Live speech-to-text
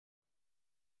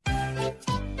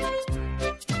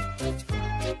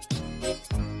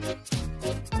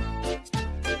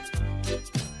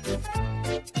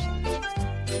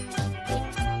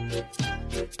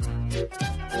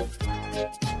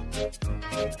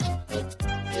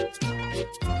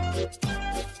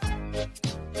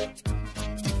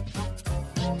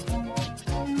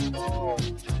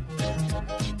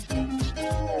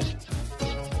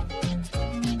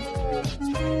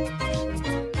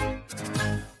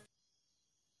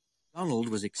Donald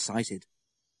was excited.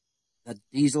 "The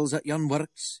diesels at yon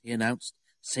works," he announced,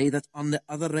 "say that on the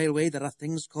other railway there are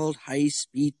things called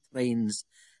high-speed trains.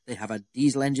 They have a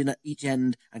diesel engine at each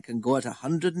end and can go at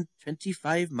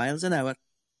 125 miles an hour.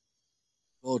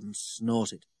 Gordon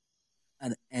snorted.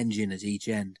 "An engine at each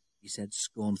end," he said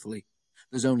scornfully.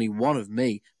 "There's only one of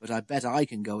me, but I bet I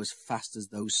can go as fast as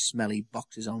those smelly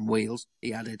boxes on wheels,"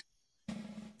 he added.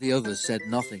 The others said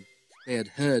nothing. They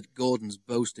had heard Gordon's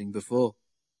boasting before.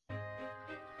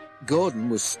 Gordon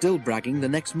was still bragging the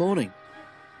next morning.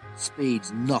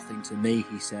 "Speed's nothing to me,"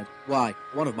 he said. "Why,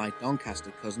 one of my Doncaster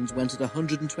cousins went at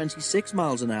 126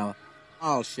 miles an hour.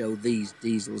 I'll show these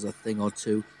diesels a thing or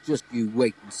two. Just you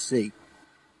wait and see."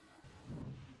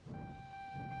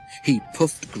 He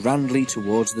puffed grandly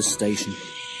towards the station.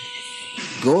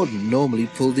 Gordon normally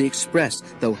pulled the express,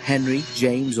 though Henry,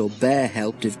 James or Bear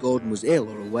helped if Gordon was ill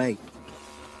or away.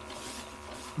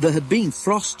 There had been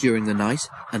frost during the night,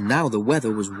 and now the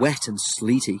weather was wet and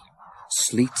sleety.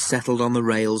 Sleet settled on the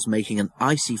rails, making an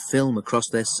icy film across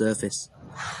their surface.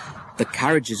 The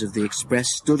carriages of the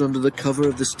express stood under the cover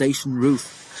of the station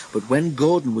roof, but when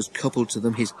Gordon was coupled to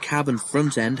them, his cab and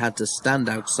front end had to stand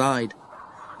outside.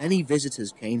 Many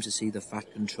visitors came to see the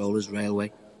Fat Controller's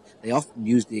railway. They often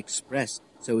used the express,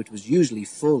 so it was usually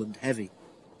full and heavy.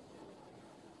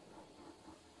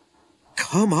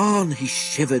 "Come on," he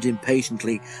shivered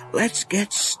impatiently. "Let's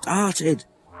get started."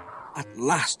 At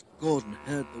last Gordon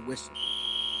heard the whistle.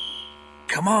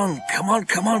 "Come on, come on,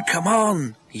 come on, come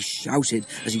on," he shouted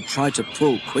as he tried to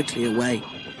pull quickly away.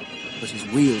 But his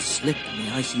wheels slipped on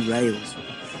the icy rails.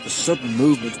 The sudden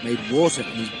movement made water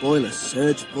in his boiler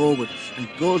surge forward, and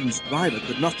Gordon's driver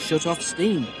could not shut off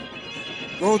steam.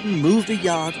 Gordon moved a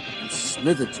yard and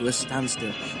slithered to a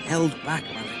standstill, held back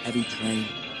by the heavy train.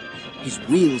 His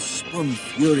wheels spun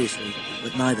furiously,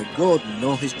 but neither Gordon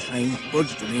nor his train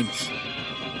budged an inch.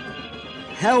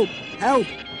 "Help! Help!"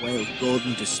 wailed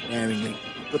Gordon despairingly,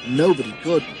 but nobody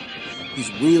could. His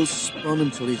wheels spun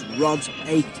until his rods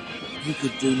ached. He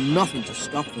could do nothing to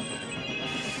stop them.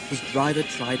 His driver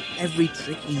tried every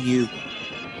trick he knew.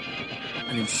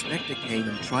 An inspector came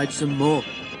and tried some more,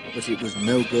 but it was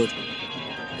no good.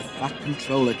 The Fat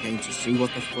Controller came to see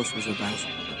what the fuss was about.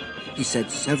 He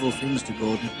said several things to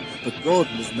Gordon, but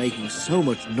Gordon was making so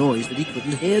much noise that he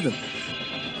couldn't hear them.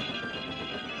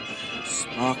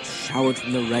 Sparks showered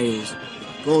from the rails,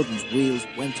 but Gordon's wheels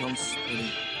went on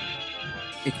spinning.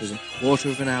 It was a quarter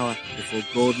of an hour before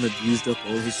Gordon had used up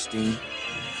all his steam.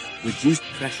 Reduced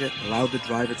pressure allowed the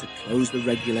driver to close the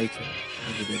regulator,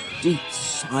 and with a deep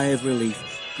sigh of relief,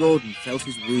 Gordon felt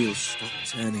his wheels stop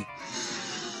turning.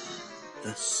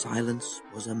 The silence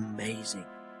was amazing.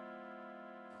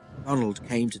 Donald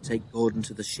came to take Gordon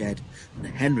to the shed, and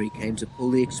Henry came to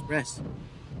pull the express.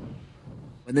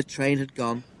 When the train had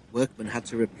gone, workmen had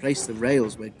to replace the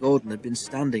rails where Gordon had been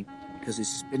standing, because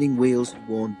his spinning wheels had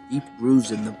worn deep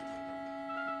grooves in them.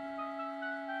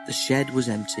 The shed was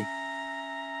empty.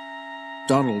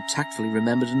 Donald tactfully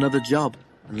remembered another job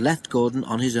and left Gordon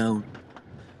on his own.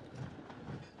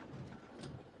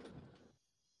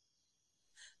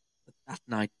 But that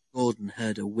night Gordon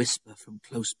heard a whisper from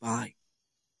close by.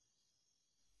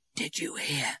 "Did you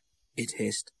hear," it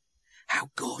hissed, "how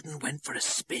Gordon went for a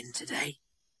spin today?"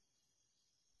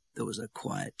 There was a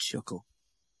quiet chuckle.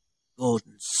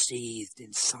 Gordon seethed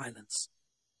in silence.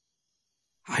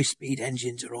 "High-speed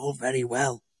engines are all very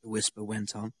well," the whisper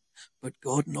went on, "but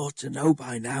Gordon ought to know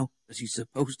by now that he's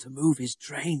supposed to move his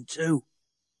train too."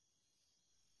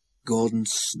 Gordon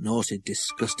snorted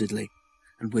disgustedly,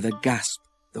 and with a gasp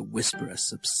the whisperer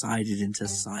subsided into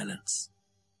silence.